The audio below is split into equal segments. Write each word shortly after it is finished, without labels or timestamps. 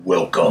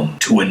Welcome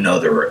to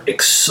another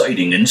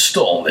exciting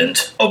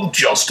installment of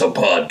Just a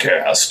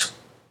Podcast.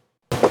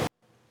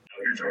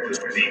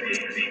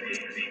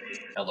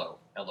 Hello.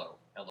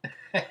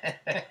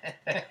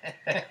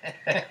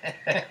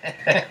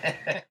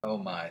 Oh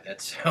my, that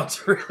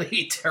sounds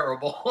really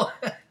terrible.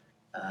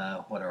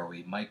 What are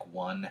we? Mic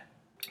 1.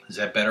 Is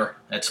that better?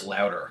 That's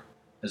louder.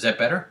 Is that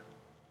better?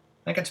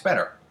 I think it's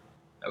better.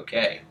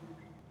 Okay.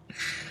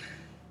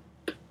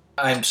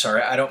 I'm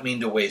sorry, I don't mean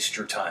to waste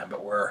your time,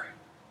 but we're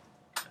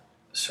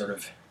sort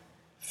of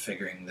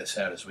figuring this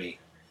out as we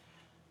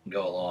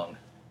go along,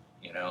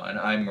 and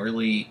I'm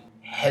really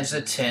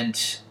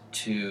hesitant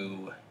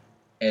to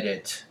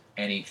edit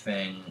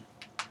anything,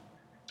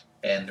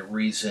 and the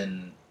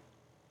reason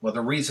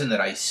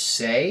that I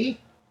say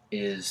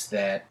is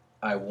that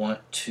I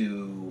want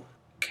to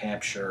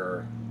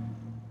capture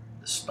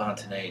the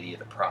spontaneity of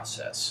the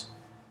process,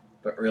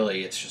 but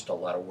really it's just a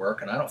lot of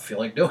work, and I don't feel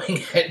like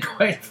doing it,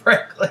 quite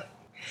frankly.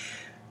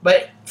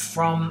 But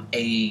from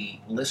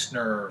a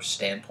listener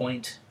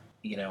standpoint,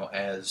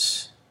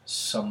 as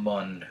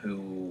someone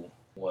who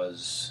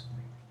was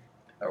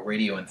a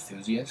radio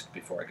enthusiast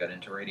before I got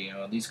into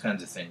radio, these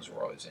kinds of things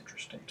were always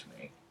interesting to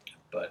me.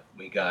 But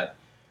we got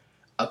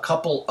a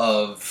couple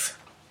of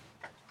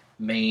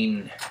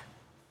main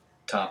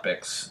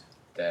topics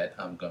that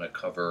I'm going to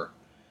cover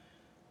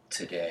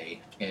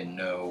today in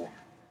no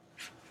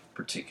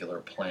particular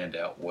planned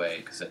out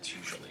way, because that's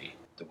usually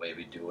the way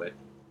we do it.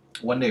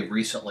 One day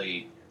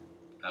recently,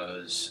 I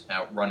was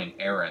out running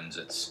errands.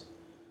 It's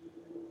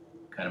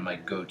kind of my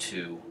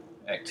go-to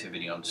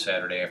activity on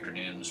Saturday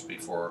afternoons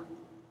before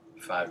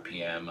 5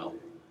 p.m. I'll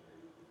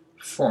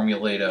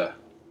formulate a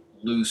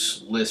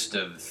loose list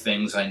of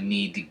things I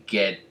need to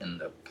get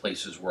and the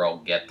places where I'll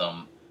get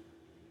them.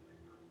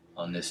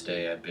 On this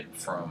day, I've been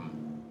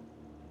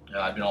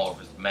all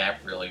over the map,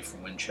 really,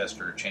 from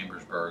Winchester to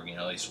Chambersburg,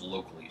 at least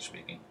locally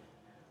speaking.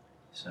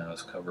 So I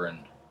was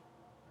covering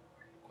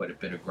quite a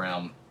bit of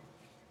ground.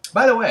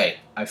 By the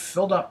way, I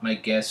filled up my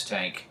gas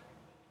tank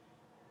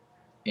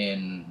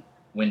in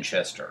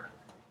Winchester,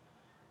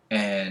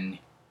 and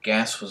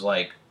gas was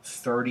like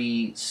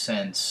 30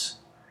 cents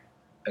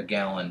a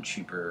gallon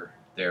cheaper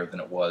there than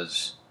it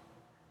was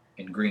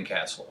in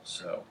Greencastle,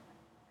 so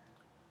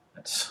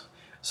that's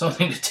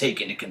something to take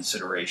into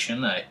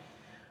consideration. I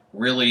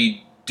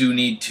really do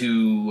need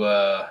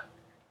to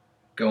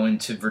go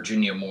into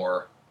Virginia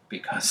more,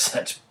 because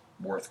that's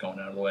worth going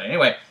out of the way.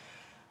 Anyway,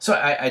 so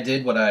I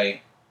did what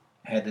I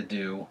had to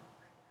do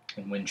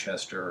in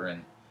Winchester,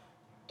 and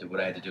did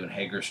what I had to do in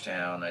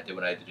Hagerstown. I did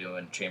what I had to do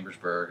in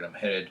Chambersburg, and I'm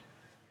headed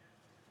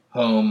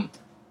home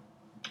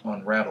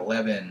on Route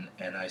 11,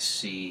 and I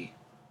see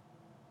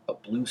a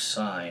blue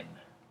sign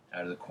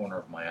out of the corner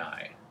of my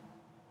eye.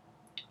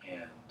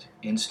 And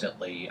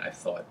instantly I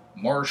thought,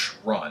 Marsh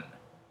Run,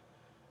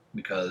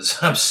 because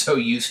I'm so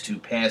used to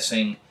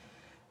passing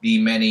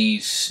the many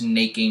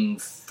snaking,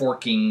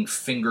 forking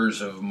fingers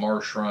of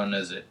Marsh Run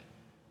as it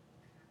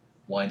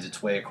winds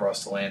its way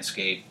across the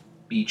landscape,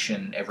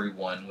 beaching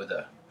everyone with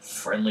a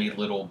friendly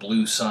little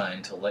blue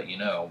sign to let you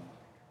know.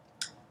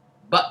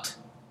 But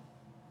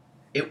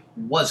it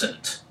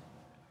wasn't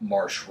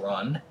Marsh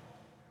Run.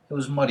 It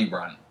was Muddy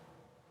Run.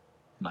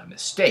 My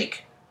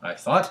mistake, I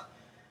thought.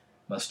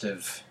 Must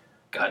have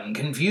gotten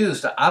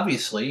confused.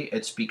 Obviously,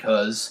 it's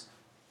because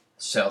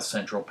South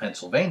Central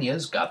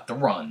Pennsylvania's got the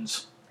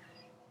runs.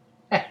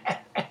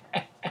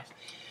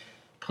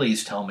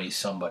 Please tell me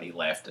somebody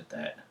laughed at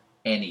that.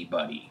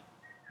 Anybody.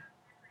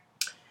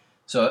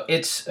 So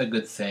it's a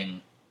good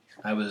thing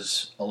I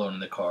was alone in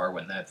the car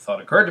when that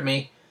thought occurred to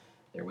me.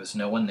 There was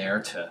no one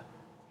there to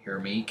hear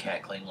me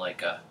cackling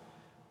like a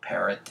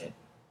parrot that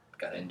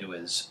got into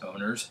his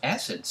owner's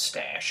acid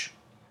stash.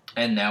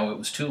 And now it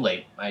was too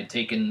late. I had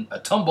taken a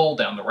tumble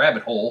down the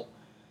rabbit hole,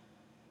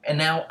 and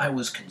now I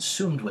was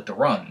consumed with the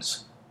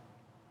runs.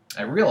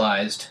 I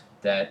realized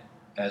that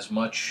as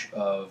much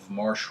of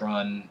Marsh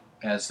Run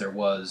as there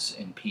was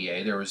in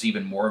PA, there was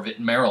even more of it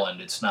in Maryland.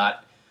 It's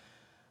not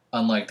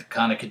unlike the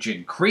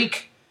Conococheague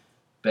Creek,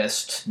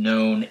 best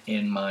known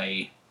in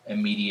my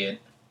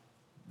immediate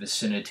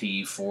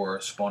vicinity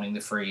for spawning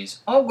the phrase,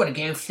 "I'm going to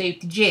go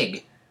save the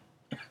jig."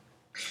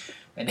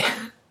 And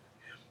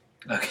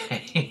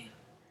okay.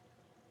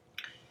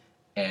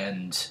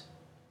 And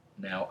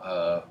now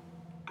a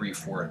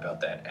brief word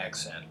about that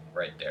accent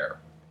right there.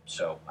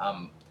 So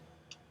I'm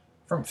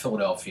from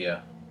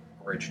Philadelphia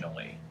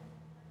originally.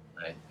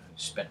 I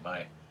spent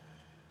my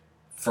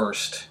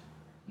first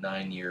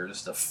 9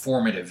 years, the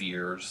formative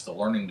years, the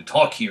learning to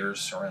talk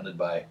years, surrounded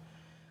by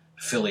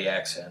Philly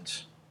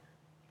accents.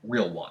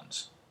 Real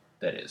ones,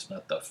 that is,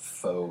 not the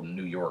faux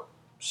New York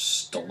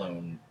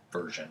Stallone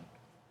version.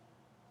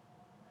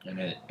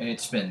 And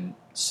it's been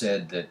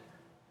said that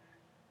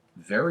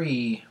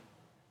very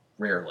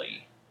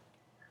rarely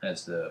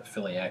has the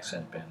Philly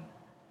accent been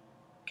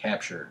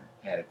captured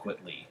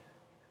adequately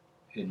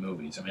in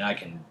movies. I mean, I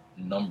can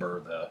number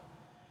the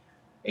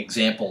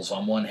examples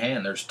on one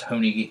hand. There's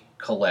Toni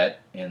Collette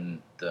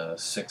in The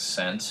Sixth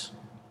Sense.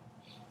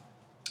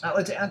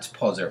 Let's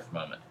pause there for a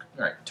moment.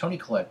 right, Toni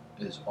Collette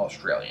is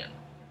Australian.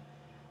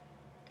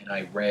 And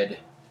I read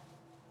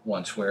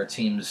once where it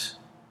seems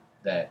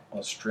that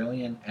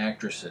Australian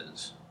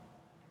actresses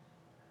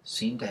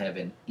seem to have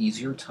an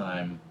easier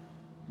time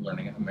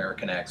learning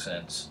American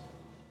accents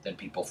than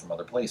people from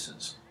other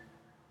places.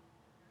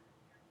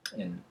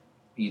 And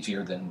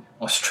easier than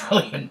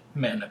Australian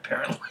men,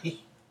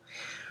 apparently.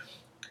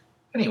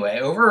 Anyway,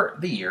 over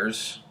the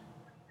years,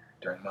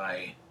 during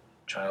my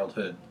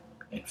childhood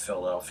in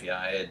Philadelphia,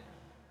 I had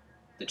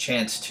the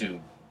chance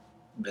to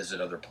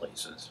visit other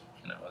places,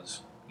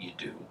 as you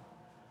do.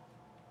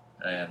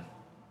 And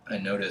I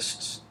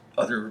noticed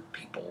other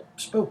people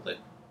spoke it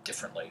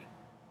differently.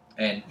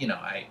 And,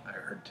 I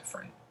heard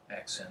different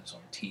accents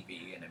on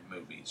TV and in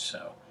movies,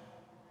 so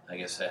I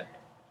guess that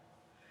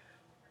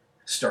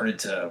started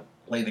to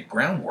lay the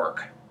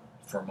groundwork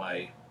for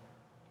my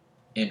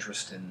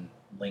interest in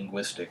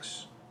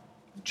linguistics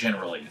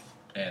generally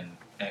and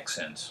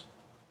accents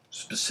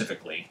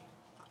specifically.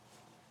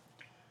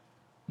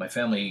 My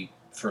family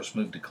first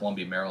moved to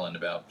Columbia, Maryland,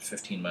 about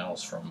 15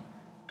 miles from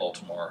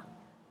Baltimore.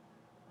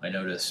 I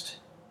noticed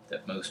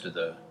that most of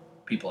the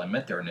people I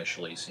met there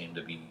initially seemed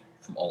to be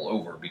from all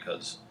over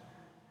because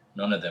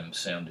none of them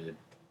sounded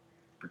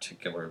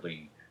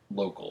particularly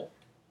local.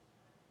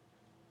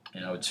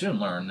 And I would soon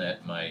learn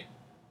that my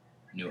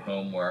new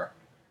home, where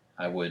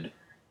I would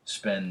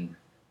spend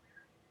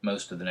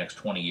most of the next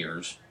 20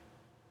 years,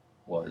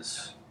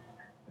 was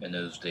in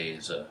those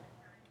days a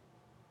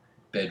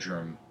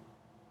bedroom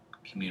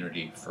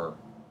community for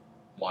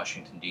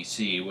Washington,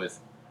 D.C., with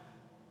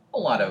a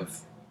lot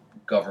of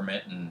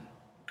government and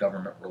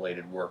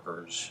government-related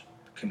workers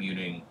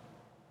commuting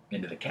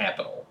into the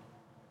capital.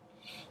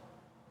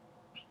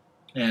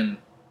 And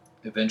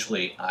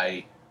eventually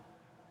I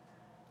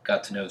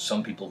got to know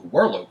some people who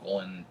were local,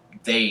 and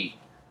they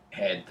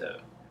had the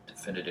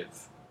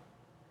definitive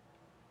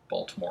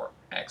Baltimore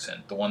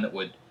accent, the one that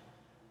would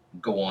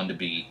go on to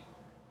be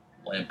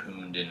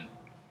lampooned in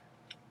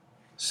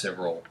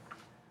several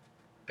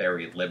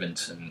Barry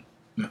Levinson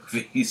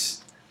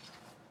movies.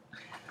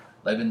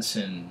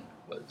 Levinson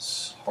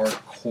was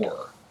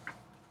hardcore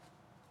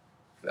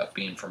about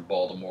being from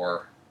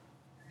Baltimore,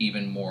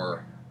 even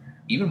more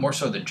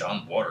so than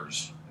John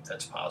Waters, if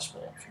that's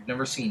possible. If you've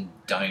never seen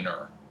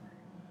Diner,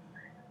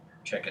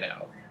 check it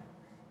out.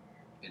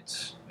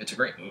 It's a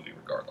great movie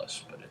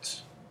regardless, but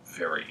it's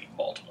very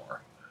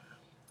Baltimore.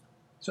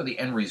 So the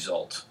end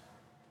result,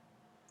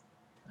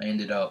 I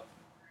ended up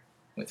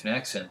with an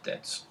accent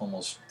that's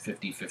almost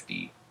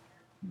 50-50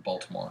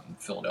 Baltimore and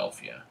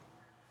Philadelphia.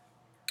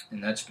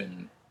 And that's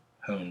been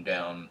honed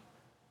down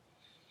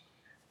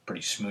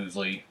pretty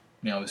smoothly.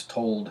 I was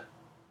told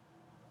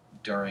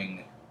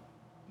during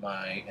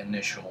my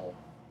initial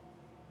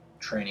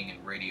training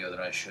in radio that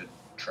I should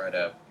try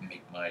to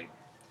make my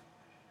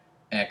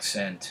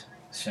accent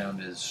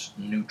sound as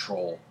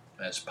neutral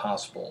as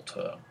possible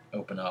to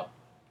open up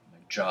my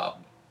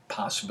job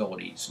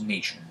possibilities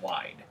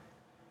nationwide,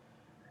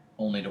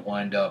 only to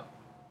wind up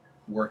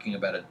working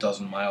about a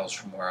dozen miles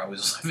from where I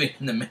was living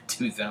in the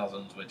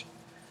mid-2000s, which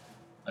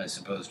I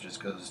suppose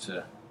just goes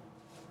to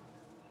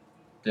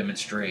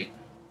demonstrate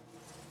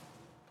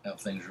how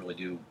things really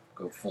do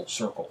go full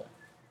circle.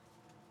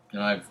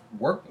 And I've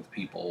worked with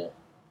people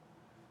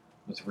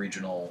with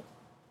regional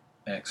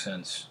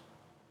accents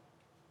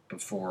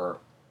before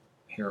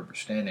here at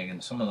Standing,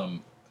 and some of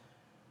them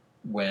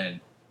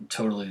went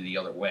totally the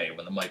other way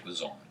when the mic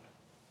was on.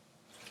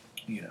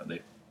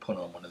 They put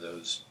on one of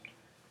those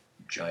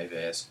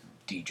jive-ass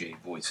DJ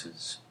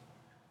voices,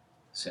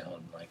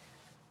 sound like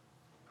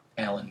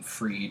Alan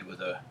Freed with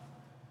a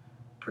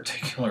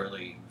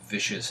particularly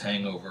vicious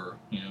hangover,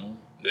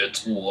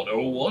 It's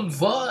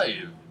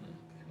 1015.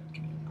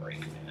 Give me a break,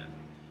 man.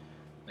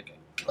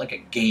 Like a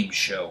game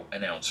show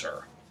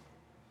announcer.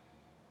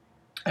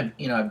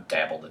 I've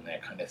dabbled in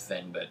that kind of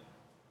thing, but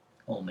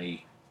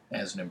only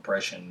as an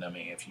impression. I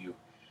mean, if you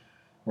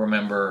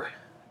remember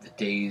the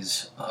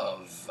days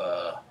of,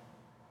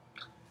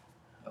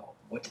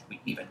 what did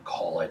we even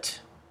call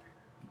it?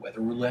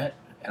 Weather roulette?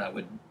 And I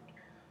would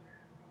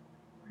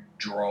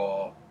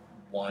draw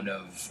one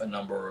of a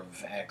number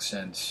of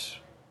accents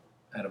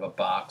out of a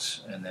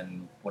box, and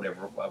then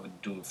whatever, I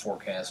would do a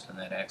forecast in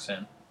that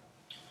accent.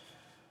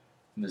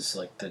 It was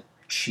like the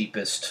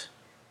cheapest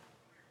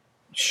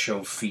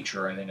show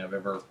feature I think I've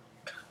ever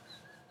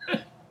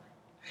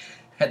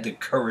had the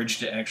courage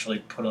to actually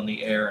put on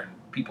the air,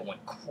 and people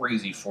went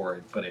crazy for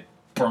it, but it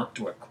burnt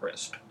to a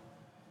crisp.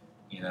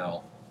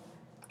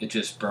 It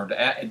just burned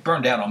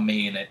out on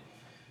me, and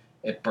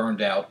it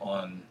burned out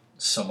on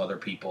some other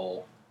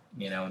people,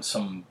 and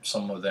some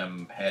of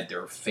them had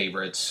their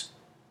favorites,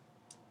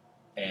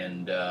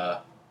 and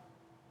they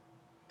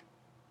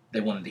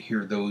wanted to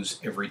hear those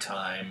every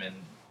time,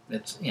 and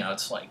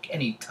it's like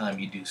any time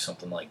you do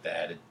something like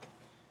that,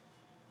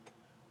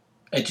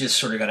 it just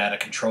sort of got out of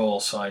control.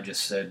 So I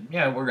just said,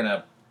 yeah, we're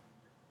gonna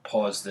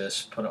pause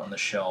this, put it on the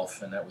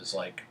shelf, and that was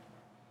like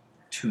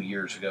 2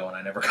 years ago, and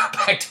I never got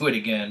back to it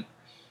again.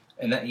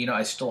 And that,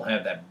 I still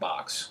have that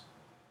box.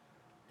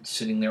 It's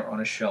sitting there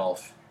on a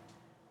shelf,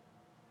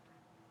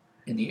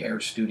 in the air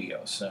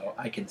studio, so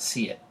I can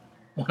see it.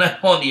 When I'm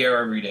on the air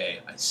every day,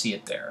 I see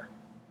it there.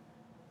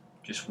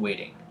 Just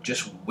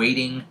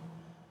waiting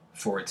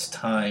for its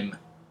time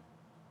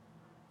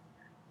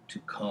to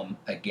come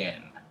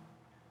again.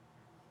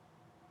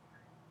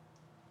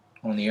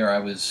 On the air, I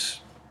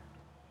was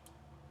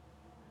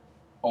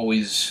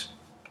always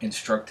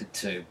instructed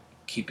to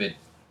keep it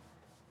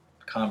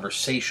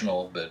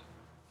conversational but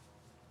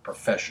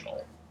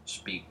professional.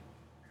 Speak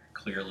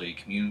clearly,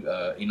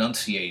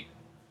 enunciate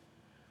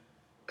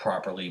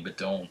properly, but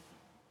don't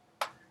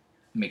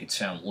make it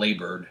sound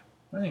labored.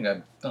 I think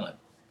I've done a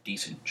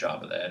decent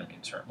job of that. I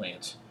mean, certainly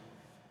it's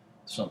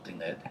something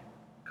that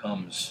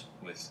comes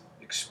with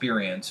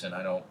experience, and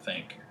I don't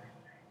think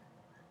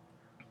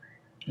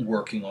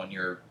working on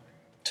your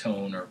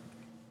tone or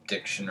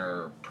diction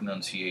or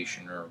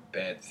pronunciation or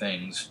bad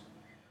things.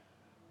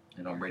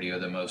 On radio,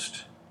 the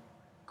most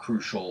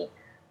crucial,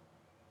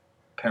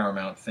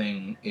 paramount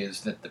thing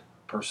is that the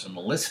person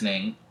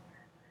listening,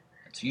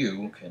 that's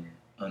you, can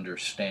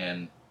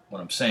understand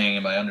what I'm saying.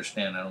 And by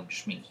understand, I don't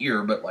just mean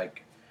hear, but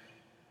like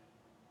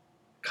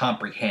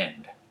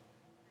comprehend.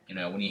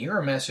 When you hear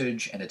a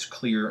message and it's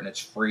clear and it's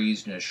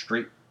phrased in a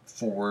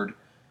straightforward,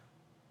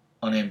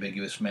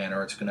 unambiguous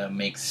manner, it's going to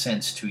make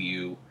sense to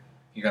you.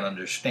 You're going to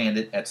understand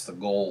it. That's the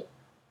goal.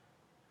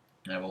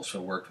 And I've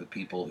also worked with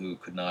people who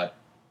could not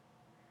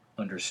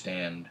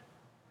understand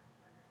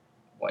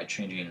why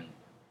changing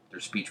their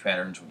speech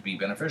patterns would be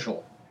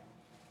beneficial.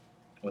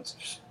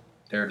 What's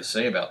there to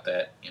say about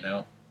that,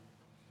 I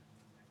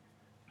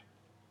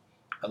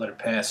let it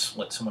pass,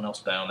 let someone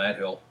else down that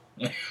hill.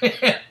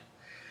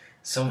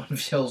 Someone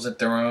feels that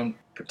their own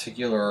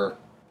particular,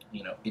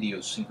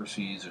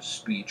 idiosyncrasies of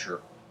speech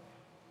are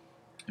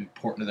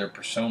important to their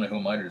persona. Who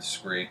am I to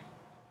disagree?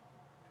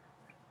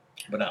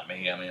 But not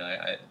me. I mean, I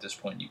at this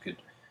point, you could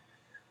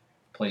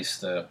place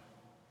the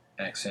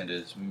accent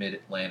as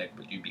mid-Atlantic,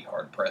 but you'd be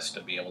hard-pressed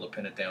to be able to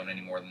pin it down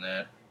any more than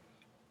that.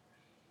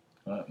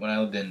 When I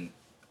lived in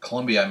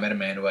Colombia, I met a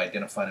man who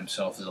identified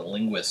himself as a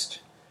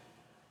linguist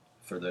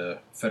for the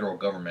federal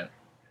government.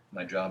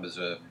 My job as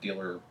a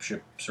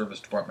dealership service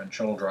department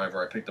shuttle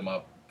driver, I picked him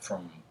up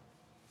from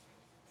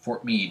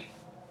Fort Meade.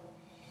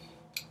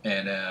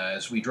 And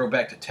as we drove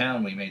back to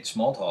town, we made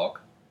small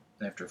talk.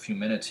 After a few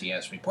minutes, he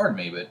asked me, "Pardon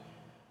me, but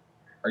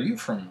are you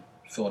from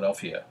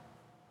Philadelphia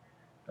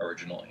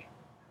originally?"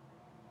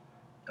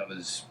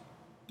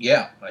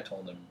 Yeah, I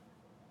told him.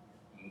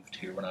 Moved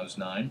here when I was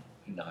 9.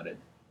 He nodded.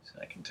 He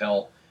said, "I can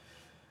tell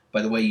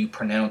by the way you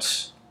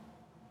pronounce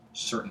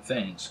certain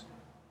things."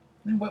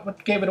 And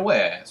what gave it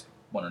away, I asked.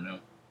 Want to know.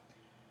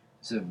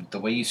 He said, "The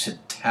way you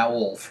said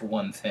towel, for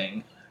one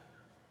thing."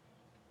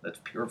 That's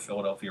pure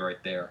Philadelphia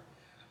right there.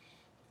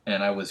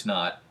 And I was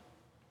not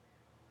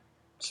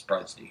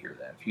surprised to hear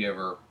that. If you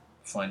ever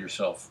find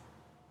yourself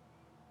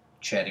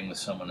chatting with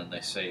someone and they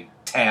say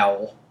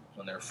towel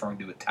when they're referring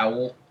to a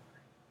towel,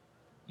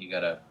 you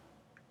got a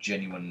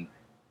genuine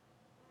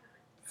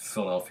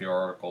Philadelphia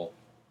article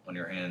on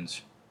your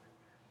hands.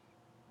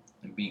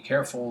 And be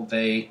careful,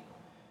 they,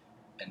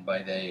 and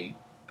by they,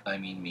 I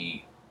mean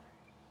me,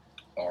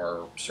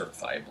 are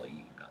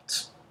certifiably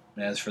nuts.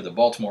 And as for the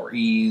Baltimore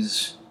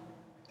E's,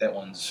 that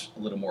one's a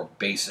little more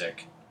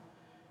basic.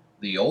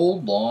 The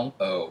old long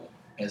O,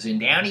 as in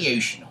down the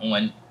ocean,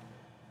 hon.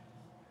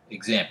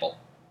 Example.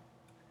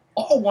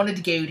 I wanted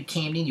to go to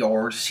Camden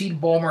Yards to see the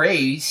Baltimore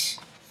A's.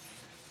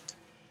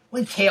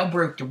 One Cal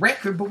broke the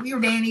record, but we were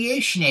down the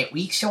ocean that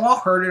week, so I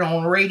heard it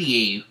on the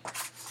radio.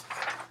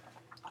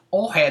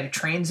 I had a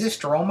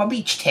transistor on my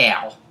beach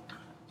towel.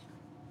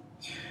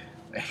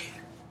 The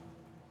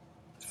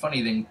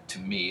funny thing to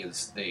me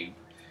is they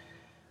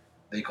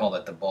call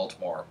that the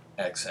Baltimore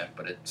accent,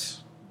 but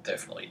it's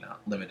definitely not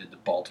limited to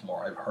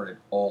Baltimore. I've heard it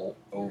all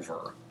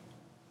over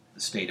the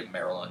state of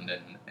Maryland,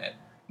 and at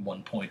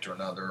one point or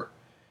another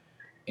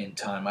in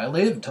time, I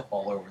lived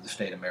all over the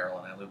state of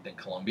Maryland. I lived in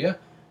Columbia,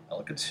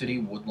 Ellicott City,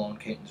 Woodlawn,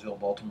 Catonsville,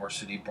 Baltimore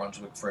City,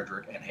 Brunswick,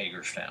 Frederick, and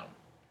Hagerstown.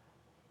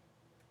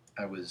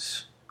 I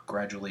was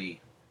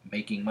gradually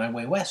making my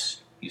way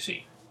west, you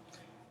see.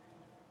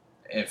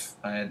 If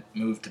I had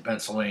moved to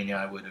Pennsylvania,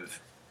 I would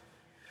have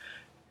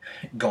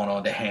gone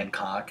on to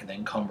Hancock, and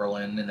then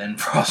Cumberland, and then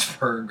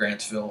Frostburg,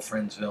 Grantsville,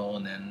 Friendsville,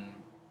 and then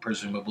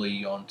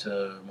presumably on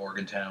to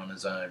Morgantown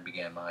as I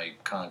began my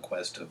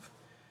conquest of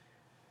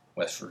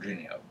West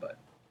Virginia. But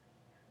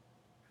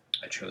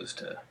I chose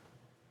to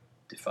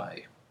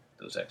defy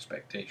those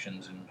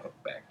expectations and hook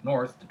back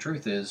north. The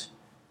truth is,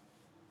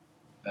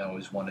 I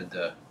always wanted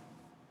to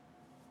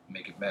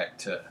make it back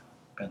to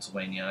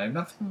Pennsylvania. I have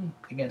nothing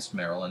against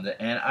Maryland,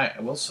 and I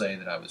will say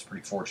that I was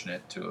pretty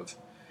fortunate to have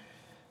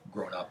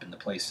grown up in the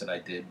place that I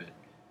did, but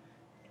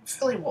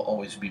Philly will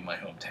always be my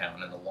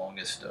hometown, and the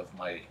longest of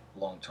my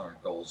long-term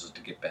goals is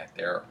to get back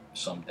there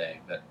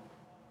someday. But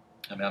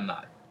I mean, I'm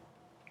not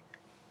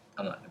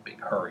in a big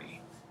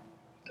hurry,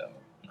 though.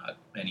 Not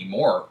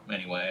anymore,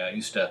 anyway. I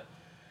used to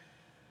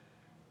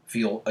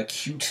feel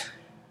acute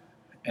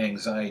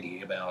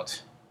anxiety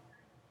about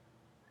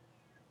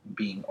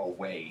being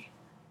away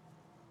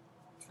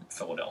from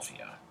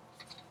Philadelphia.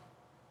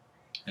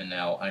 And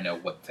now I know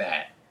what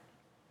that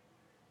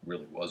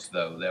really was,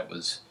 though. That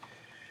was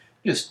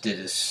just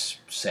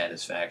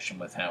dissatisfaction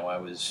with how I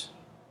was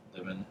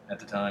living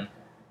at the time.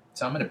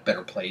 So I'm in a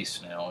better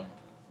place now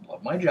and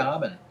love my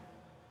job. And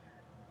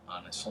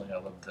honestly, I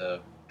love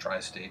the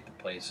tri-state. The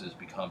place has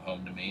become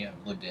home to me.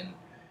 I've lived in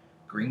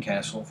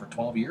Greencastle for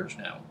 12 years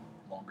now,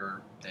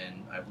 longer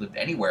than I've lived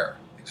anywhere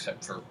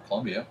except for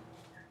Columbia.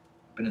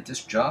 Been at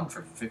this job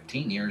for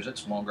 15 years.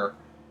 It's longer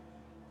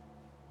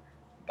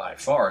by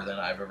far than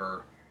I've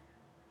ever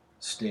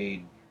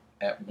stayed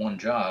at one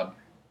job,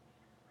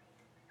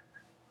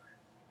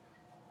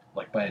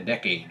 like by a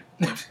decade.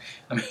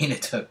 I mean,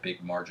 it's a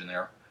big margin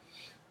there.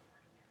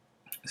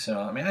 So,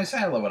 I mean, I say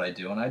I love what I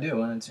do,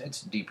 and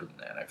it's deeper than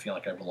that. I feel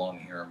like I belong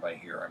here, and by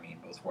here, I mean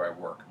both where I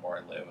work and where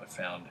I live. I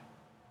found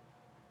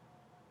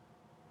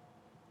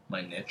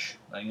my niche,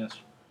 I guess.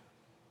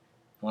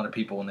 A lot of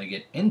people, when they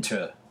get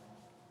into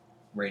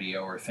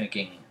radio, are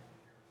thinking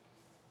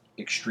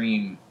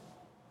extreme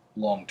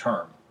long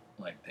term,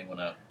 like they want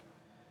to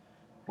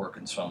work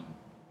in some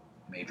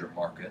major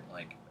market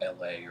like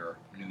LA or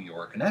New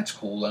York, and that's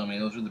cool. I mean,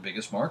 those are the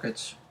biggest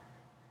markets.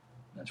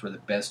 That's where the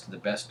best of the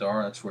best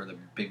are. That's where the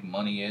big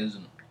money is,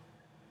 and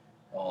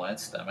all that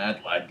stuff. I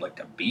mean, I'd like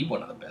to be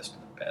one of the best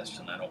of the best,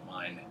 and I don't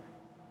mind.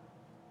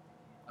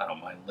 I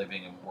don't mind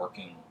living and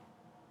working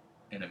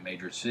in a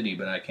major city,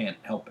 but I can't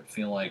help but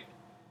feel like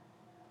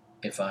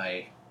if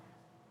I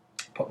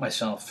put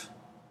myself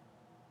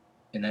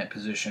in that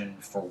position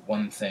for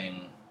one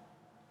thing,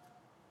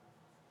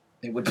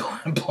 it would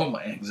blow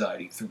my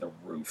anxiety through the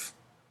roof.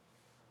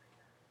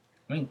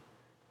 I mean,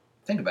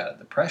 think about it.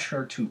 The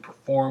pressure to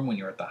perform when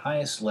you're at the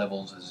highest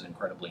levels is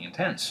incredibly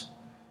intense.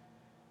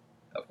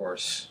 Of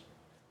course,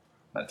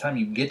 by the time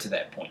you get to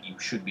that point, you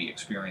should be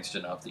experienced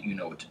enough that you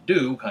know what to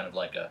do, kind of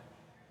like a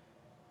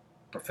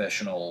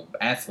professional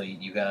athlete.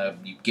 You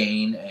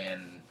gain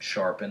and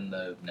sharpen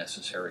the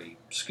necessary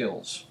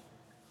skills.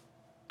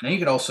 Now, you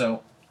could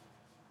also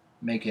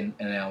make an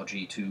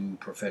analogy to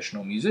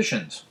professional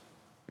musicians.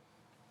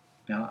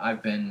 Now,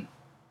 I've been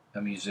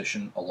a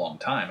musician a long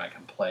time. I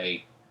can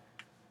play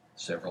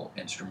several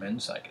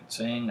instruments. I can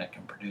sing. I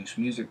can produce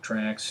music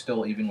tracks.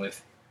 Still, even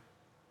with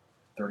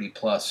 30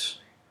 plus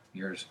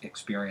years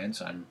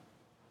experience, I'm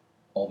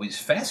always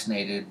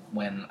fascinated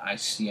when I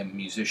see a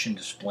musician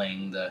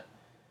displaying the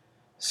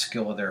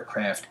skill of their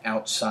craft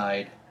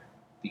outside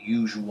the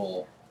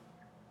usual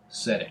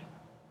setting.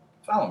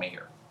 Follow me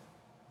here.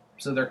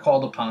 So they're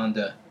called upon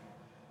to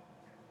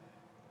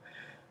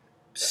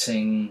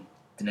sing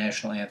the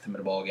national anthem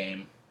at a ball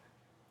game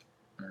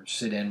or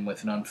sit in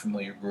with an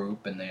unfamiliar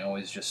group, and they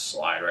always just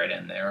slide right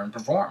in there and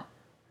perform.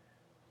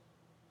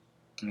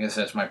 I guess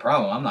that's my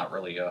problem. I'm not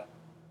really a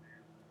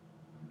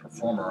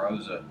performer. I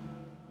was a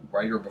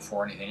writer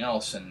before anything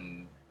else,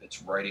 and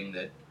it's writing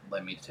that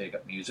led me to take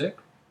up music.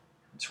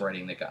 It's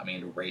writing that got me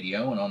into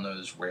radio, and on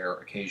those rare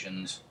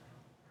occasions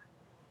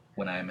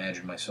when I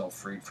imagine myself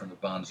freed from the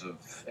bonds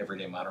of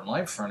everyday modern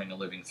life, earning a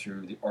living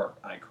through the art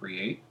I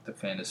create, the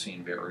fantasy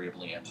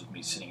invariably ends with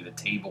me sitting at a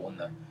table in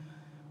the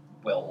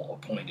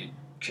well-appointed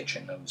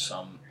kitchen of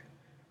some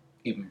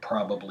even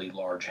probably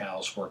large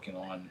house working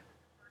on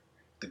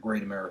the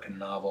great American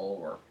novel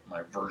or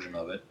my version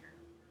of it.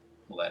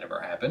 Will that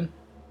ever happen?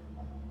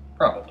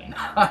 Probably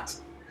not.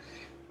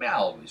 I mean,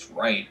 I'll always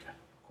write,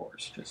 of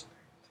course, just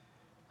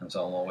as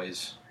I'll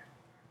always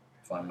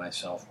find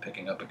myself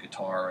picking up a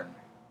guitar and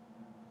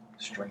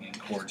stringing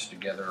chords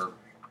together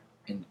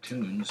into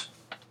tunes,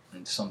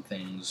 and some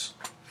things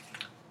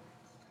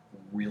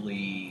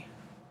really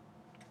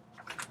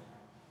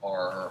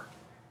are,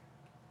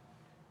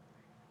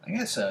 I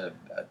guess, a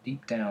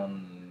deep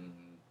down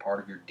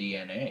part of your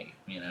DNA,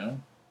 you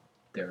know?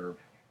 They're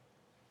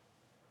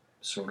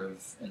sort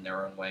of, in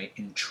their own way,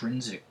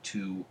 intrinsic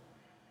to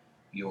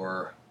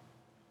your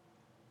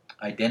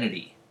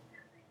identity,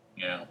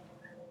 you know?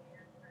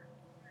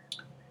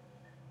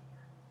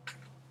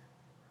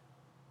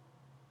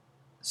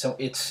 So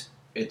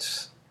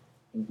it's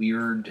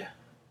weird,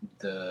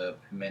 the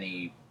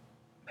many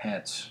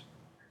hats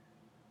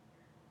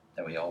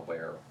that we all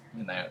wear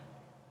in that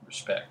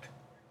respect.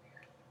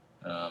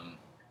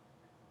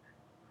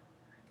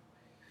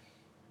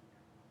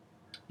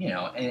 You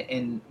know,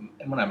 and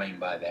what I mean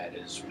by that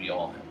is we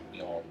all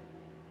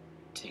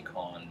take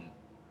on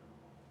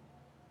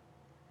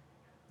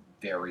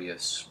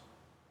various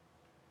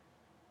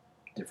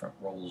different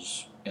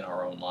roles in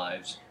our own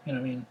lives. You know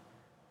what I mean?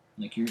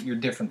 Like you're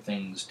different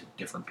things to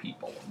different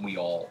people. We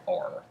all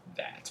are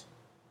that.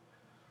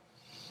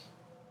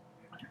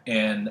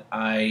 And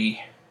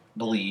I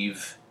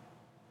believe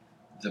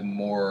the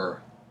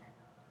more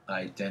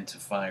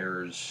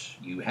identifiers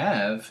you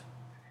have,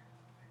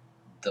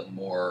 the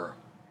more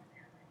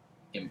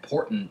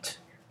important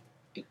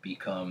it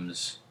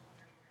becomes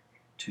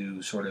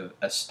to sort of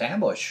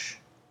establish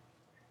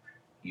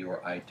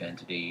your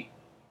identity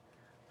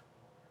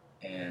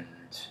and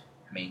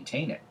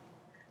maintain it.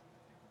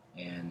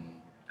 And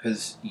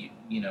because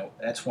you know,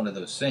 that's one of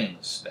those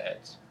things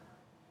that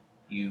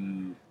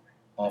you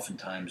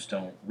oftentimes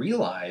don't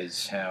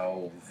realize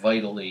how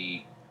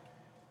vitally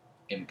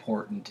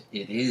important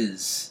it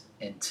is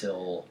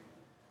until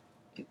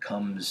it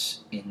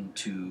comes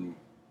into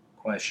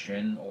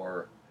question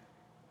or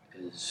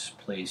is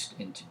placed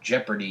into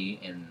jeopardy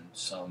in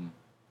some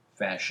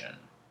fashion.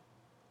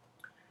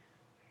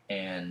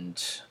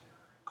 And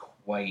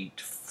quite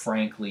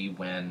frankly,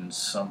 when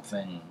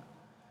something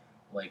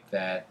like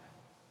that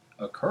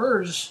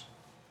occurs,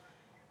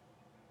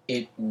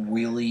 it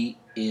really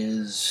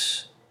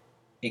is,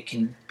 it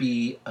can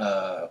be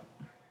a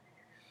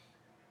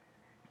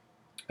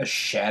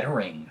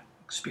shattering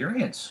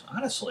experience,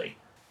 honestly,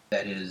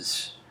 that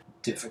is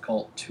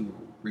difficult to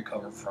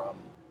recover from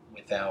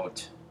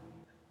without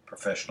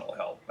professional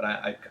help. But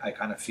I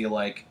kind of feel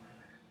like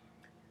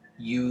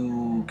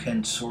you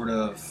can sort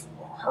of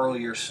hurl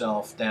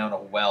yourself down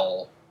a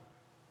well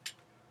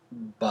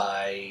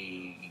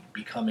by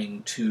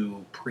becoming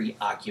too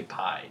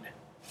preoccupied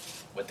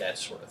with that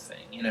sort of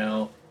thing, you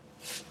know?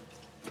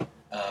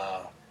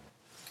 Uh,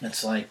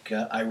 it's like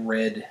I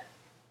read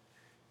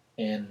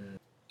in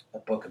a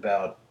book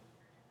about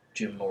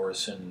Jim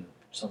Morrison,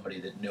 somebody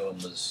that knew him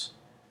was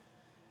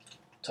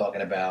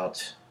talking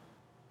about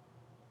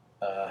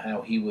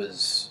how he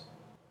was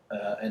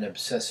an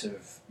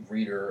obsessive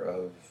reader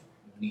of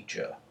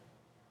Nietzsche.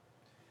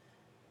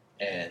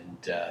 And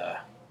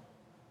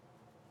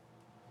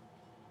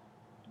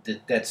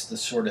that's the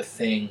sort of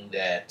thing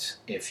that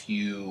if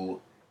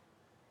you,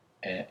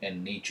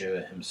 and Nietzsche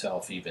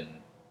himself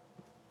even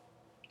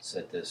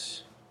said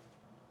this,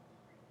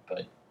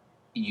 but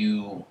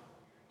you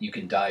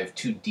can dive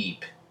too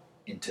deep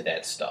into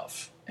that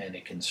stuff and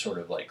it can sort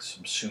of like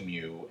subsume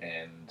you,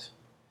 and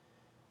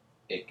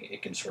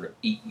it can sort of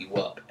eat you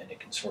up, and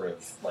it can sort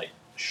of like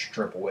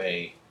strip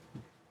away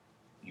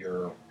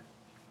your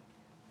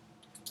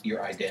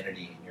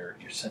identity and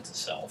your sense of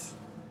self.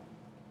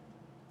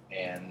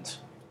 And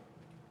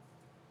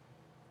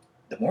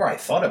the more I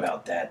thought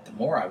about that, the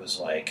more I was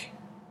like,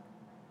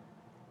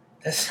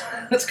 that's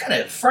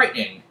kind of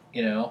frightening,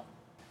 you know?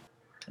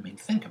 I mean,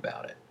 think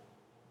about it.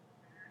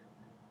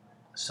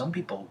 Some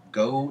people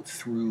go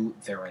through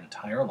their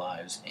entire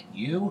lives, and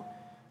you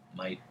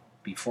might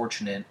be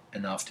fortunate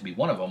enough to be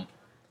one of them,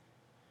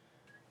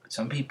 but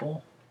some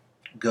people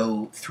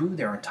go through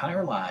their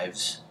entire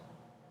lives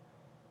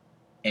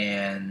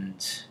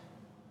and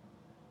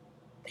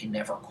they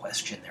never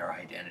question their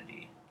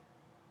identity.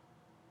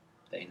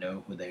 They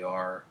know who they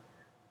are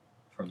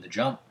from the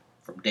jump,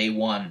 from day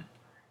one.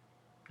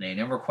 They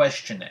never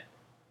question it.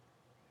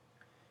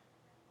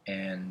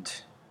 And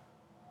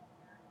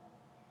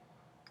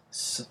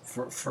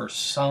for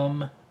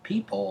some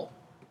people,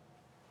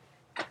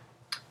 the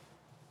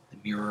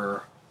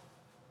mirror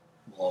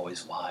will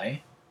always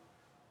lie,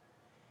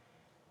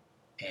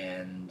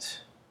 and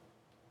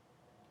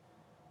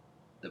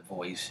the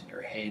voice in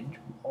your head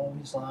will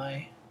always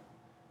lie,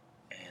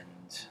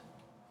 and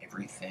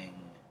everything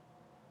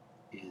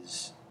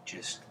is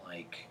just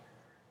like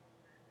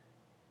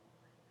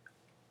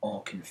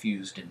all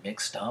confused and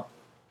mixed up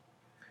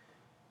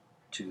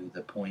to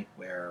the point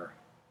where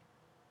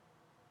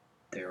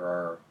there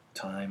are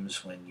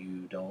times when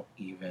you don't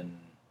even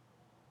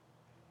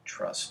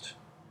trust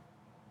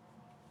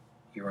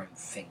your own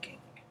thinking.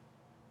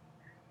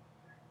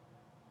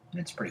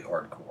 It's pretty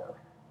hardcore.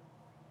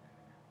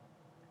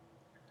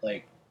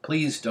 Like,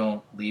 please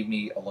don't leave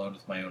me alone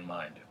with my own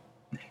mind.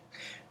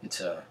 It's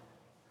a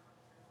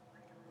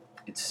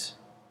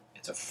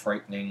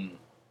frightening,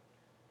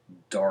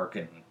 dark,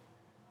 and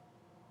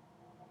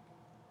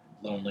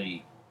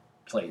lonely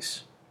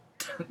place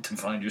to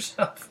find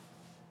yourself.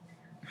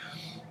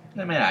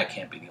 I mean, I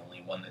can't be the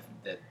only one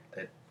that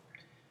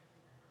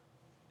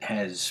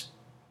has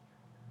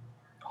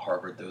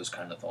harbored those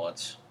kind of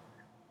thoughts.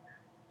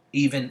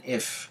 Even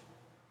if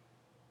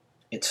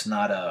it's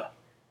not a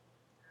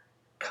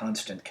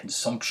constant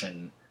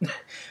consumption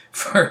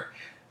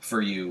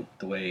for you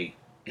the way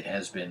it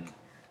has been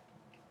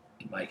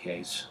in my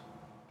case.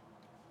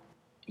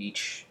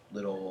 Each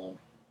little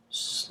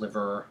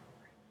sliver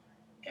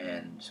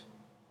and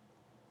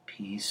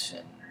piece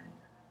and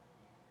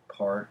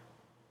part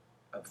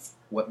of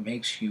what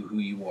makes you who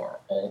you are,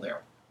 all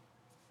there.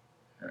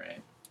 All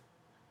right.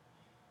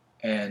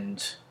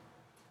 And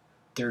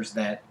there's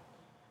that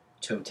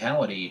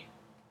totality,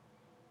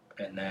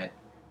 and that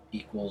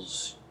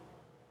equals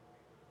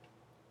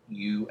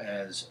you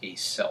as a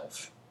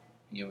self,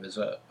 you as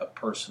a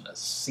person, a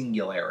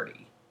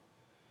singularity.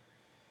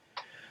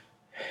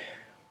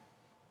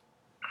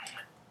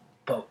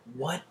 But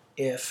what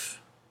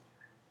if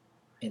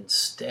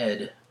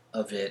instead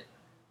of it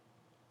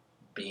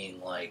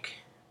being like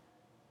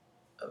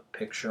a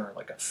picture,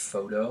 like a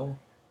photo,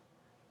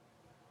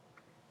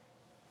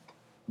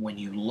 when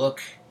you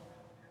look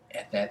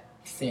at that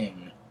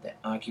thing that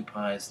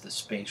occupies the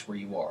space where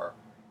you are,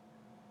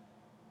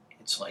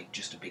 it's like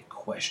just a big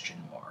question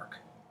mark,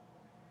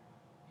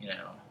 you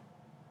know?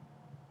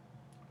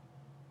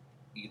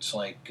 It's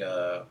like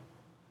that,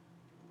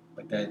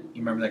 you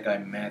remember that guy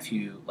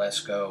Matthew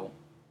Lesko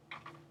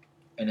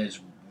and his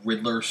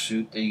Riddler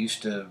suit? They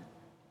used to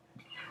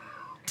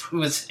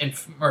do his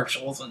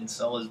infomercials and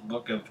sell his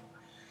book of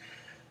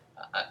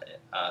I,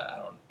 I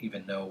don't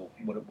even know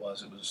what it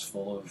was. It was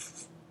full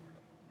of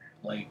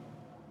like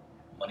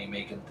money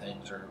making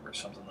things or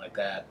something like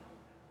that.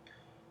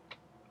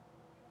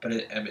 But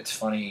it's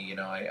funny,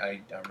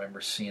 I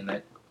remember seeing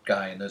that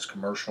guy in those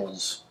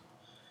commercials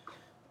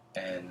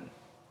and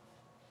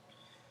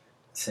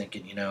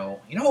thinking,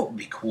 what would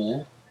be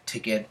cool to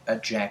get a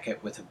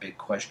jacket with a big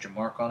question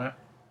mark on it.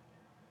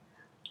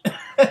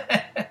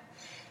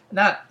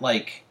 not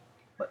like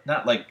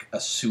a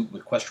suit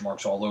with question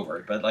marks all over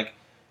it, but like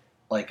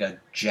a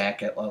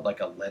jacket, like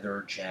a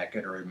leather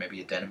jacket or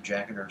maybe a denim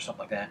jacket or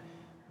something like that,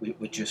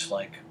 with just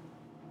like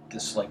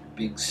this like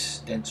big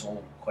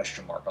stencil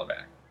question mark on the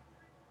back.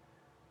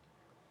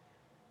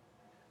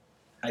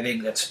 I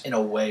think that's, in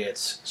a way,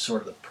 it's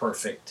sort of the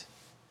perfect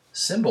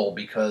symbol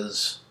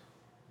because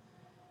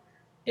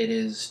it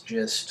is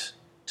just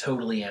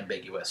totally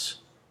ambiguous.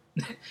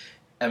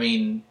 I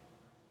mean,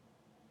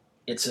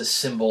 it's a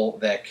symbol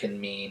that can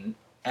mean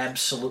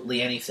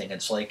absolutely anything.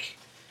 It's like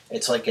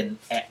an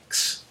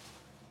X.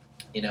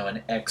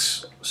 An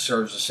X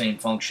serves the same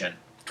function,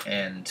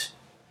 and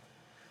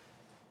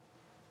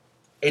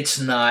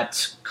it's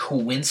not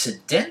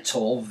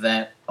coincidental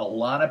that a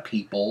lot of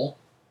people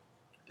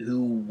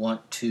who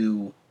want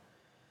to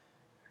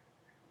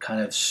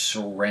kind of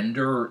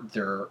surrender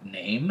their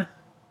name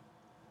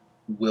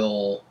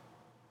will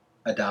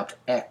adopt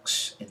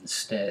X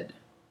instead,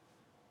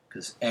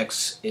 because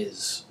X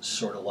is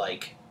sort of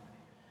like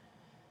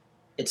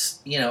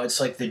it's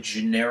like the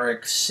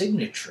generic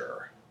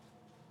signature.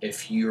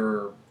 If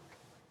you're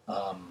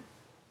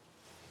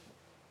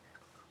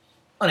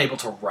unable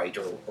to write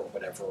or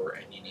whatever,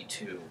 and you need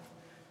to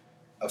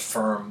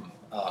affirm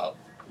a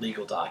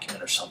legal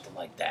document or something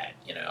like that,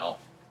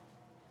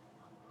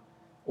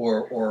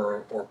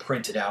 or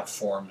printed out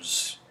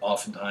forms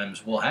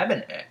oftentimes will have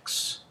an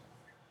X.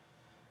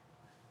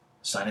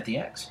 Sign at the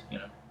X.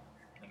 I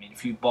mean,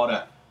 if you bought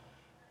a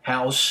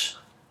house,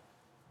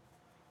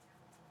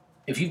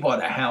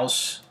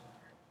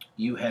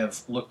 you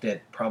have looked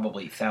at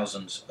probably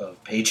thousands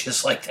of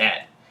pages like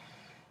that.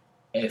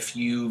 If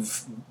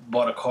you've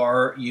bought a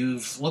car,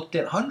 you've looked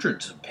at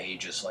hundreds of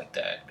pages like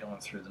that,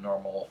 going through the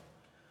normal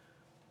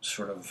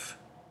sort of,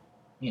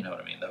 you know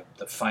what I mean,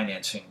 the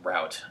financing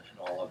route and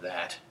all of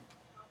that.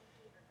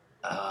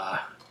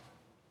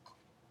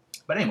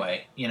 But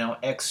anyway,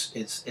 X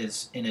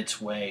is in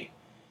its way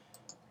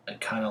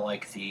kind of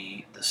like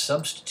the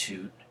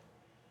substitute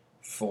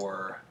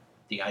for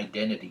the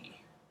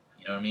identity.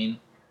 You know what I mean?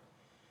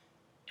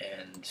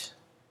 And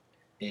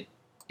it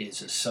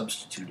is a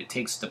substitute. It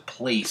takes the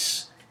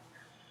place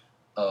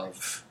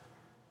of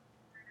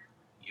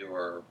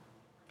your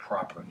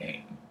proper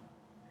name.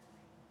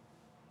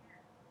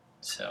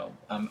 So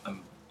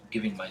I'm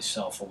giving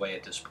myself away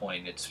at this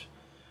point. It's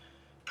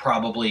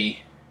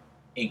probably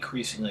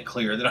increasingly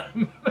clear that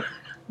I'm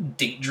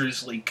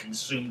dangerously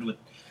consumed with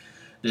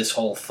this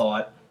whole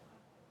thought.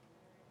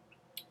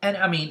 And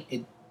I mean,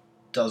 it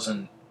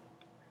doesn't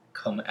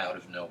come out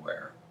of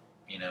nowhere.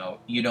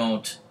 You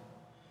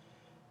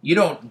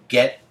don't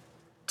get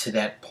to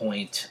that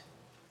point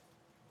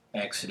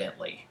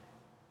accidentally.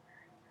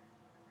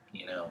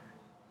 You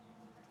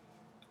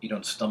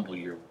don't stumble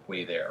your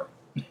way there.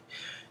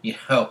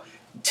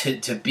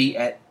 To be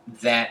at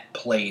that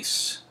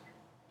place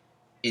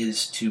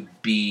is to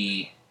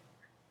be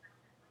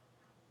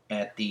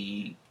at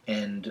the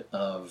end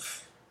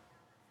of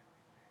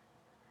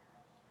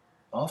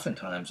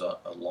oftentimes a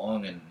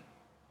long and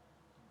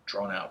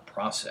drawn out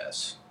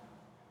process,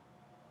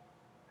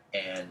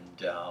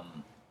 and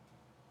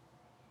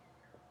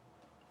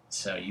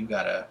so you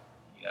gotta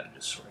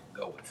just sort of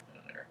go with it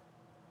in there.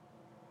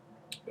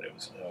 But it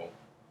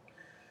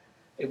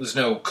was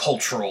no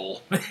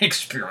cultural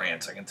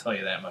experience, I can tell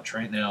you that much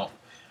right now.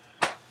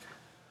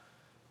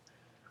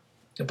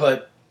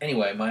 But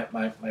anyway,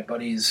 my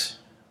buddies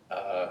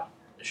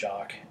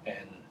Jacques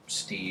and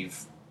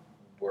Steve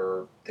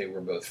were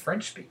both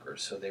French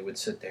speakers, so they would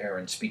sit there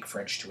and speak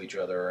French to each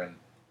other, and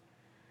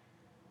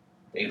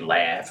they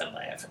laugh and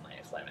laugh and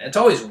laugh and laugh. And it's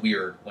always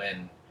weird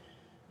when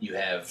you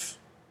have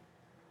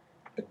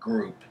a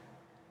group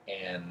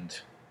and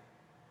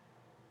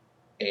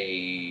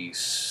a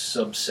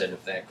subset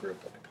of that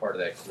group, like a part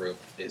of that group,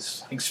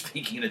 is like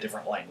speaking in a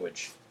different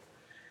language,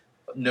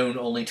 known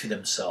only to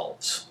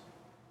themselves.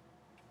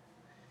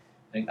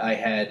 I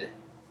had,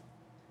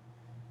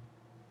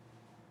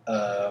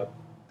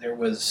 there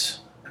was,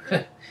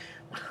 when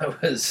I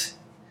was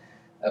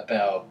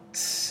about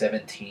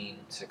 16,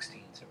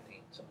 17,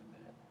 something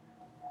like that,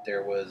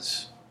 there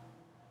was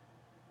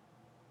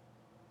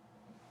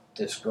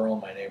this girl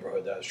in my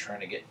neighborhood that I was trying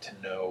to get to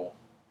know,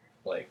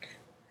 like,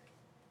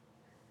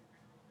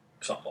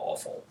 something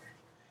awful.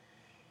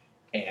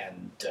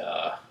 And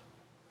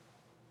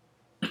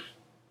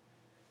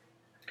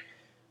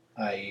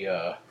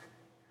I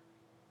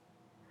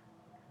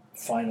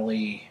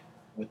finally,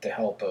 with the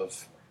help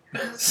of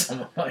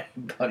some of my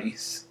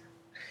buddies,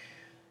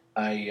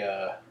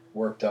 I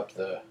worked up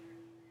the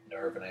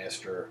nerve and I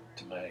asked her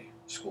to my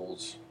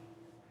school's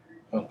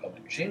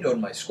homecoming. She didn't go to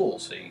my school,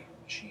 see.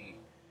 She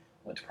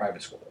went to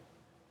private school.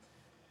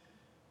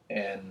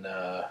 And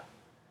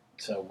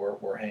so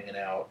we're hanging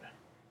out.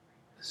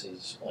 This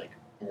is like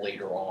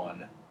later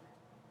on,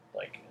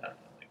 like, I don't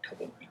know, like a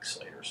couple of weeks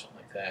later or something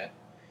like that.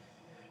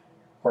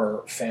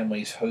 Her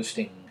family's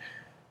hosting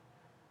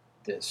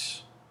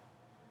this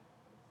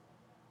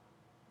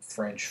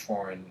French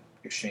foreign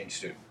exchange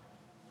student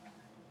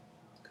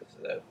because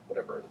of that,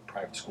 whatever the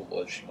private school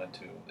was she went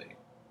to, they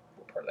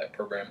were part of that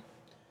program.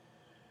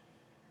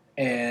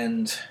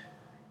 And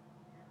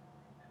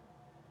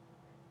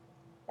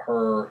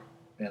her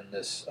and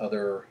this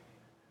other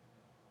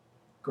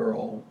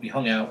girl, we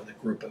hung out with a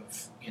group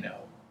of,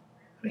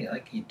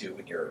 like you do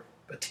when you're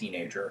a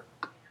teenager.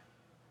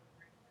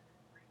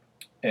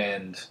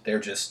 And they're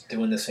just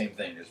doing the same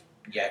thing, just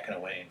yakking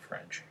away in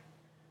French.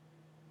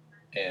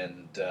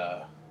 And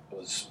it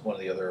was one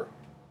of the other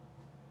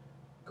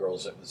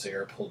girls that was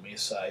there pulled me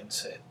aside and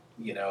said,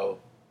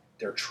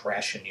 they're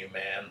trashing you,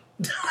 man.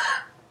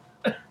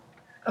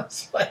 I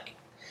was like,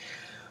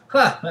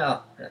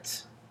 well,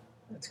 that's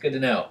good to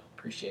know.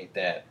 Appreciate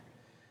that.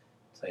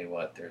 Tell you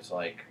what, there's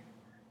like,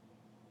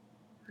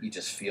 you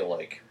just feel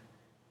like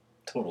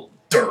total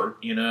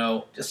dirt,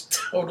 just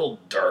total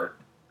dirt.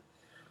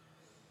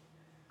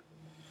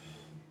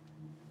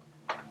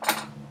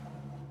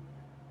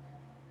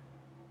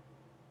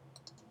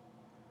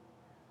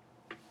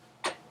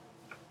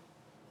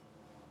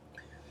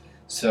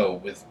 So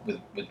with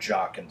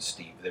Jock and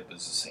Steve, it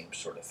was the same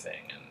sort of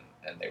thing,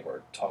 and they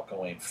were talking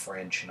away in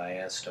French, and I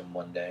asked him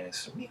one day, I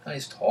said, what do you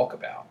guys talk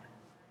about?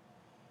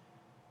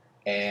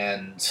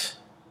 And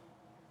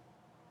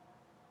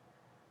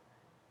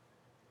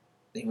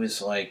he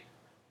was like,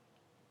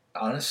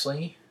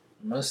 honestly,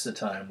 most of the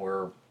time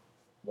we're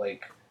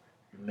like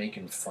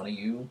making fun of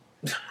you,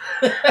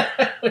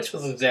 which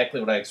was exactly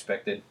what I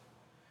expected.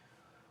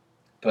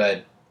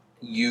 But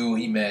you,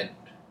 he meant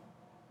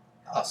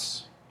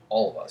us,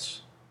 all of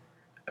us,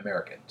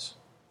 Americans.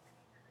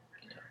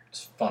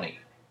 It's funny.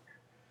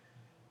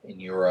 In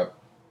Europe,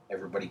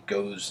 everybody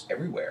goes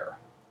everywhere.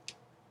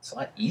 It's a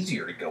lot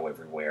easier to go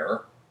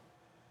everywhere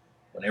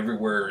when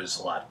everywhere is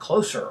a lot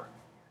closer.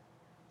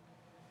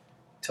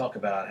 Talk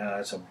about how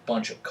it's a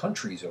bunch of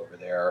countries over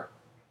there.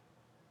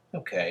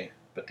 Okay,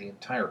 but the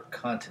entire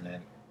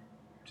continent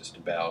just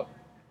about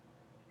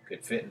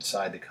could fit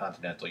inside the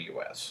continental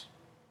U.S.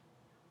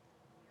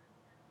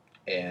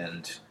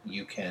 And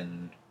you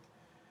can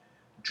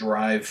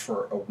drive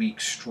for a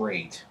week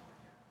straight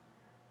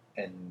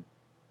and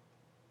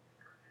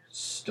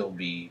still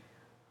be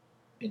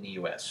in the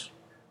U.S.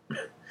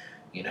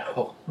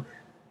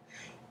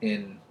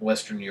 In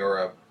Western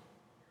Europe,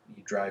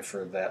 you drive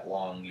for that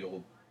long,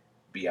 you'll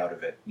be out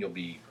of it. You'll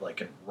be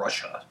like in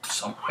Russia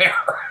somewhere.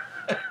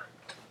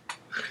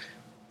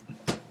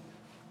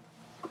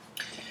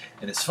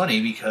 And it's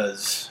funny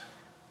because,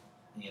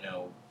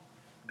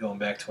 going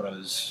back to what I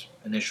was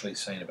initially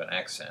saying about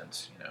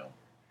accents,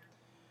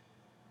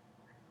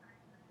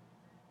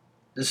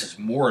 this is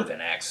more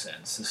than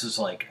accents. This is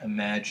like,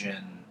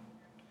 imagine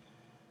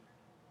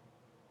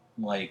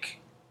like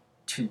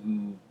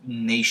two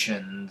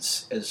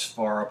nations as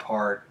far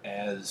apart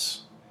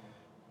as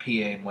PA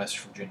and West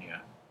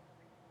Virginia.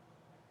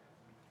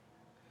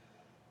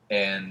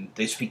 And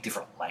they speak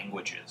different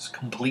languages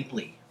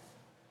completely.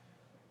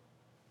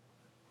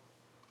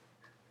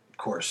 Of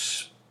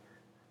course,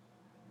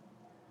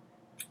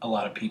 a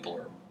lot of people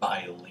are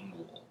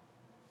bilingual.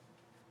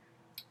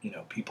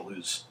 People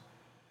whose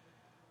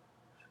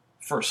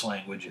first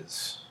language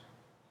is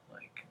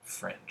like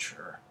French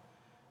or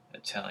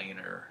Italian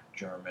or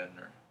German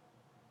or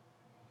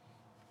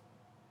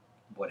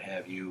what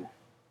have you.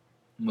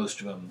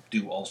 Most of them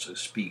do also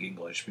speak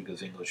English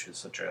because English is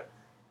such a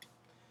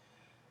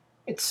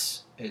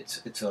it's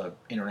a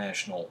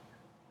international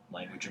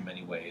language in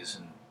many ways,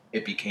 and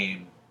it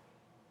became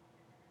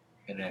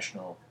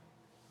international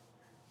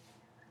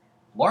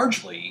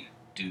largely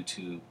due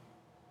to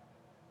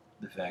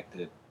the fact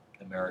that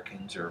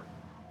Americans are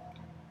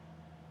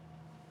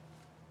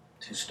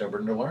too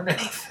stubborn to learn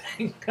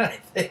anything, I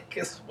think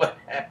is what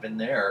happened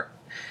there.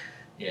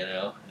 And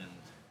a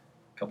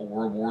couple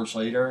World Wars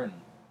later, and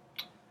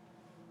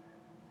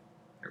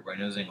everybody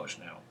knows English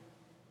now.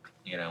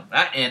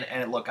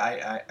 And look,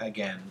 I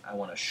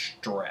want to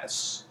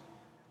stress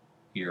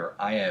here,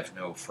 I have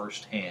no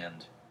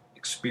firsthand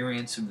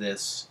experience of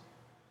this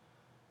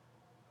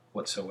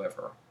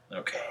whatsoever.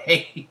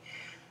 Okay?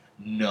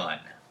 None.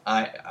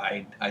 I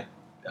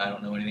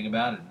don't know anything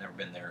about it. I've never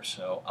been there.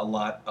 So a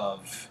lot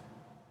of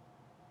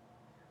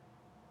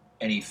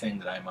anything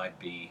that I might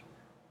be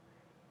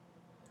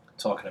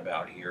talking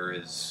about here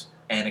is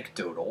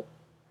anecdotal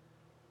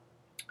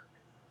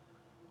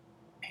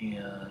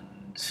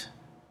and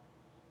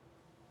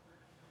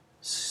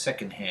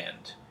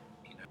secondhand.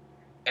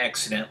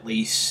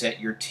 Accidentally set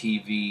your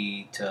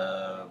TV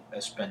to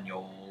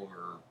Espanol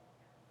or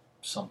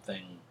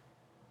something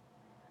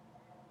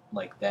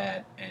like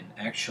that and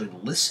actually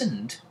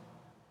listened,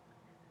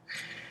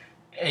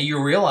 and you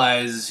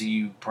realize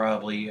you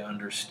probably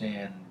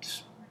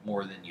understand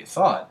more than you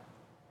thought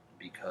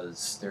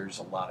because there's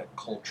a lot of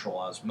cultural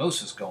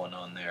osmosis going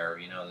on there.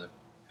 The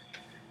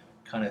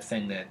kind of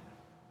thing that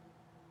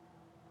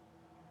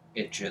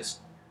it just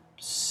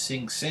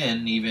sinks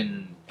in,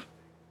 even,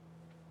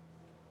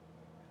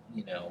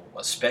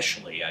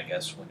 especially, I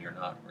guess, when you're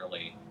not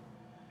really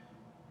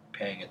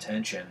paying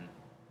attention.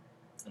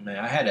 I mean,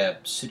 I had a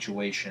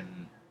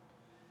situation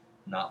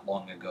not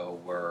long ago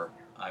where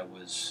I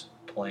was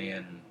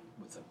playing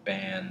with a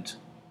band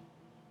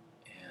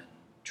and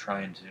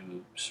trying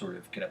to sort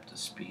of get up to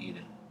speed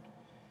and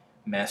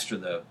master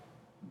the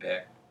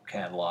back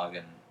catalog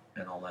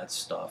and all that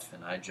stuff,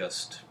 and I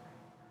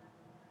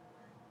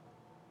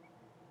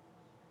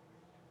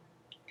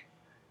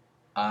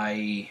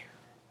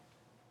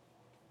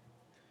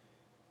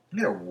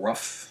had a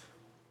rough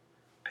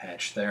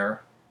patch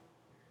there,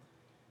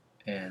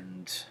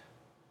 and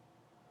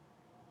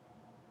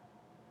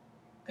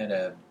had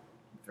a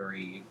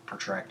very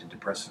protracted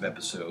depressive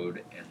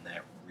episode, and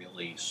that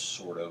really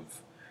sort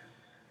of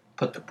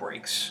put the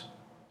brakes.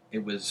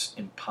 It was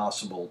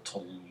impossible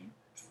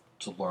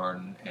to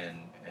learn,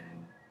 and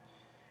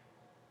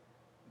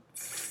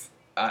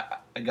I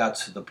got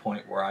to the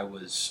point where I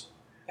was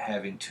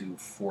having to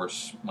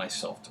force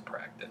myself to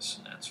practice,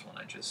 and that's when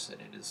I just said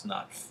it is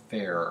not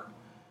fair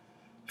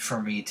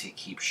for me to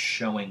keep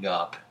showing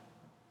up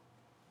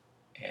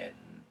and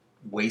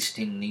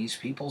wasting these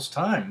people's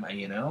time.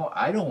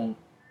 I don't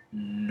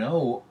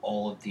know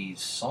all of these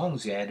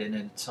songs yet, and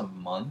it's a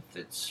month,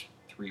 it's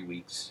 3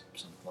 weeks,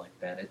 something like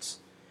that. It's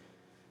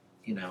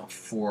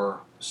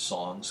 4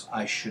 songs.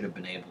 I should have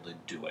been able to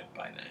do it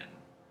by then,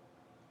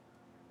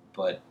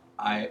 but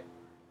I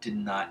did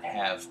not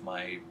have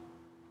my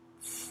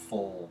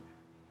full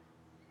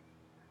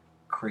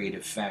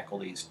creative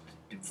faculties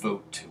to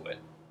devote to it,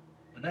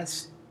 and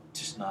that's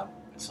just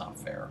it's not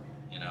fair.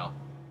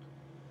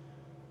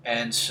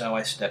 And so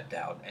I stepped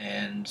out,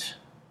 and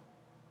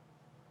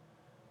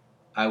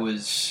I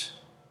was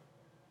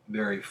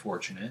very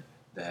fortunate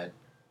that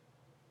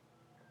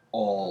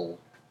all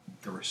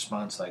the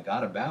response I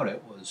got about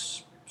it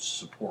was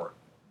support.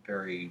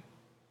 Very,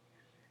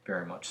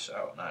 very much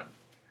so, and I'm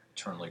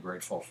eternally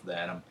grateful for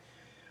that. I'm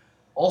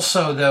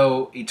also,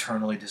 though,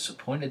 eternally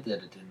disappointed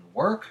that it didn't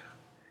work.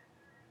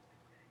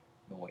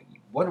 What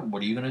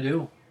are you going to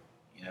do?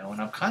 And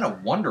I'm kind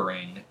of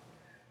wondering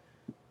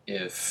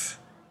if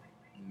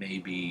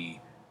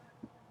maybe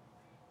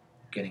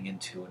getting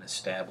into an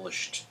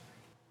established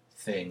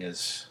thing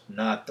is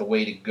not the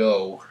way to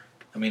go.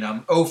 I mean,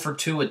 I'm 0 for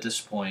 2 at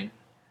this point.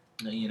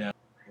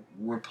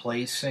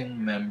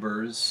 Replacing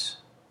members,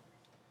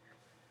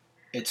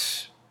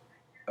 it's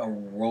a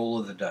roll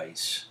of the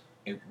dice.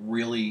 It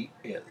really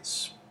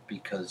is,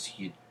 because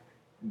you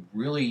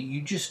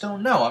just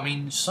don't know. I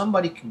mean,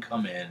 somebody can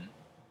come in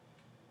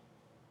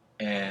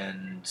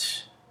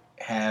and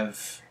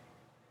have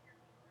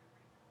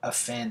a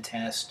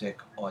fantastic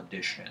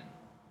audition,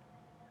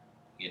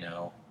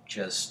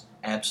 just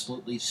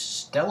absolutely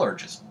stellar,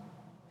 just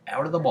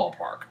out of the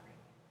ballpark.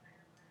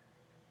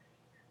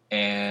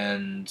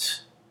 And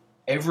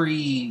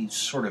every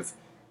sort of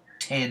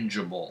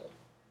tangible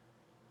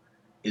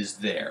is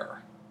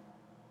there.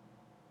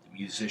 The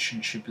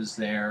musicianship is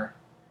there.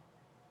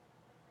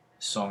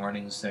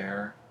 Songwriting's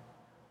there.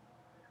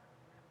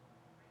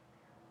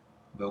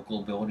 Vocal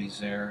ability's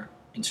there.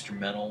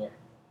 Instrumental.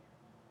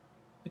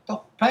 Like the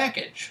whole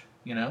package,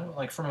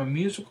 like from a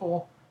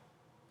musical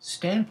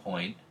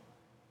standpoint,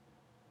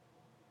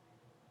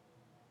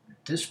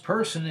 this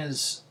person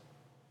is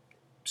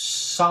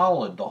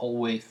solid the whole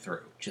way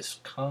through,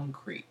 just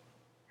concrete.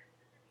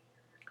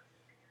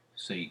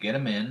 So you get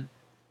them in,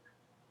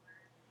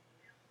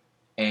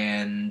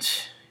 and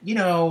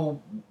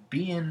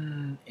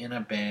being in a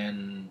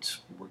band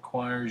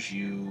requires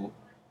you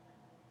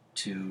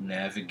to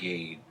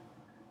navigate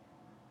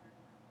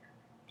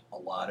a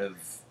lot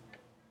of,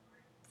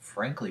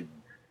 frankly,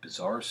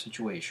 bizarre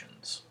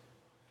situations.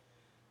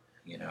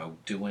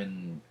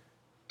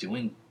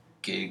 Doing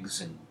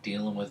gigs and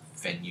dealing with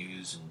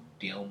venues and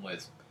dealing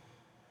with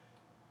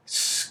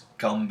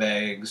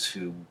scumbags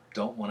who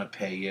don't want to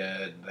pay you,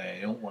 and they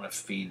don't want to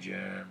feed you,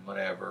 and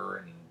whatever,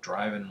 and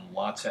driving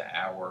lots of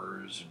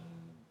hours, and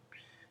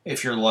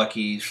if you're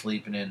lucky,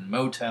 sleeping in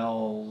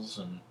motels,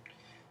 and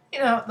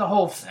the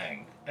whole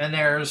thing. And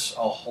there's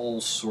a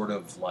whole sort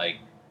of like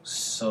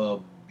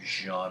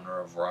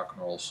sub-genre of rock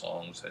and roll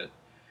songs that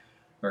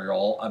are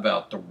all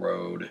about the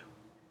road.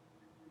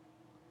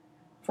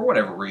 For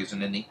whatever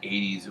reason, in the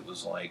 80s,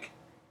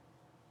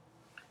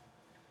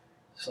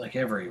 it's like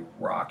every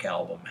rock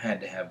album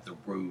had to have the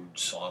road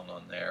song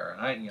on there.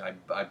 And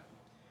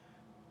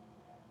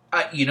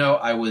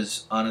I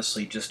was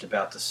honestly just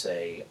about to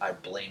say I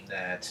blame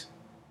that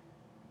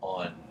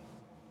on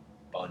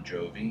Bon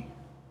Jovi,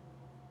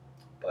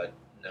 but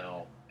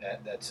no,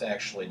 that's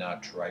actually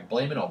not true. I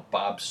blame it on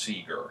Bob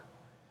Seger,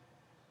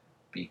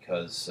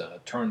 because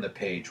Turn the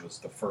Page was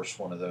the first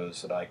one of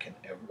those that I can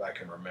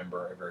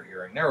remember ever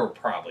hearing. There were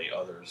probably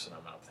others that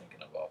I'm not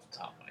thinking of off the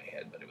top of my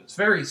head, but it was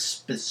very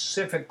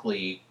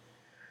specifically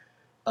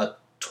a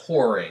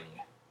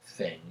touring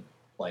thing.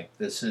 Like,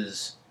 this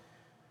is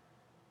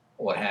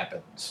what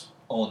happens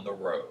on the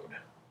road,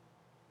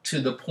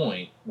 to the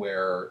point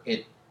where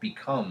it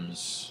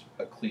becomes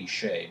a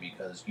cliche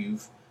because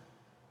you've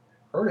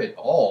heard it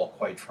all,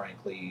 quite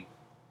frankly,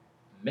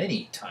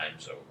 many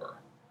times over.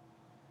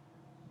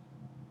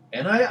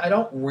 And I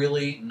don't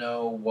really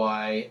know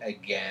why,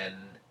 again,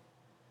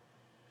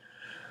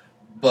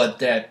 but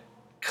that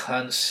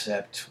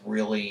concept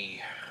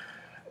really,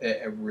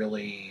 it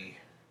really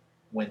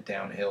went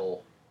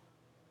downhill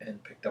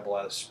and picked up a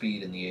lot of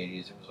speed in the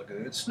 80s. It was like,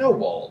 it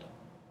snowballed.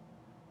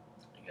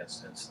 I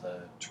guess that's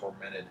the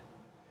tormented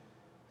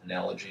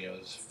analogy I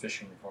was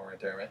fishing for right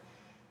there. But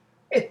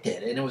it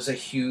did, and it was a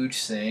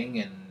huge thing,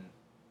 and,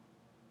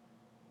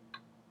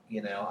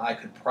 I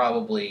could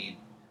probably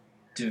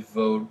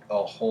devote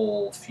a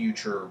whole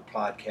future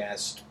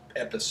podcast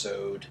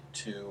episode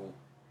to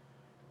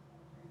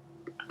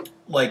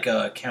like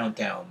a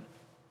countdown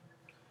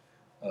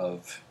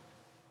of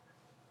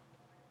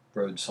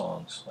road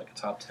songs, like a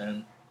top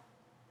 10.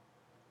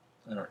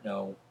 I don't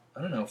know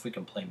if we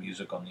can play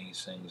music on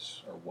these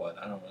things or what.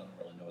 I don't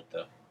really know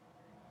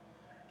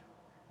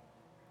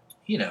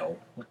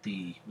what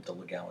the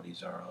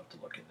legalities are. I'll have to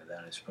look into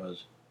that, I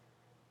suppose.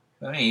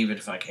 I mean, even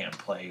if I can't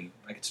play,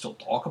 I could still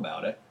talk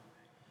about it.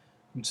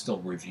 I can still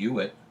review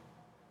it.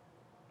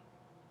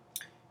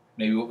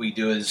 Maybe what we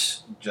do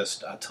is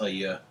just, I'll tell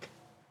you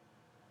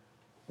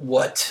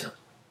what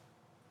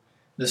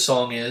the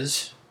song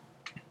is,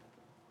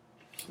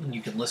 and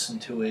you can listen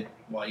to it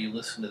while you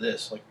listen to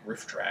this, like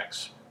riff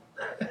tracks.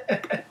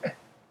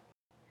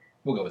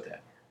 We'll go with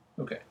that.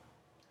 Okay.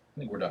 I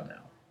think we're done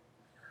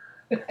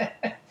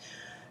now.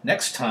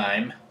 Next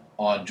time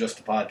on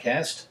Just a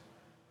Podcast,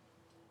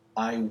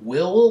 I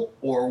will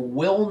or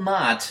will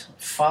not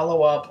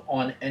follow up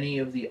on any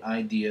of the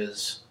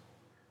ideas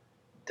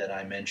that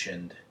I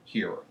mentioned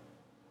here.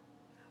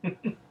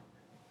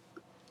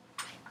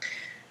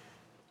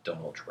 Don't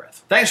hold your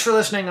breath. Thanks for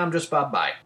listening. I'm Just Bob. Bye.